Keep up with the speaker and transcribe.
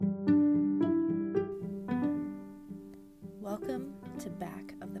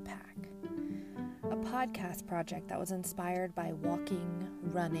podcast project that was inspired by walking,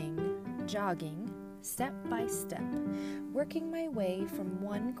 running, jogging, step by step, working my way from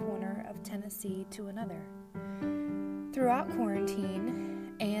one corner of Tennessee to another. Throughout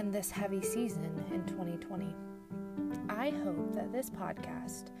quarantine and this heavy season in 2020, I hope that this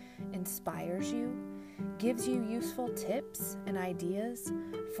podcast inspires you, gives you useful tips and ideas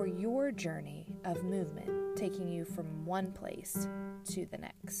for your journey of movement, taking you from one place to the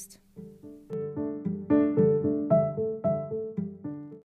next.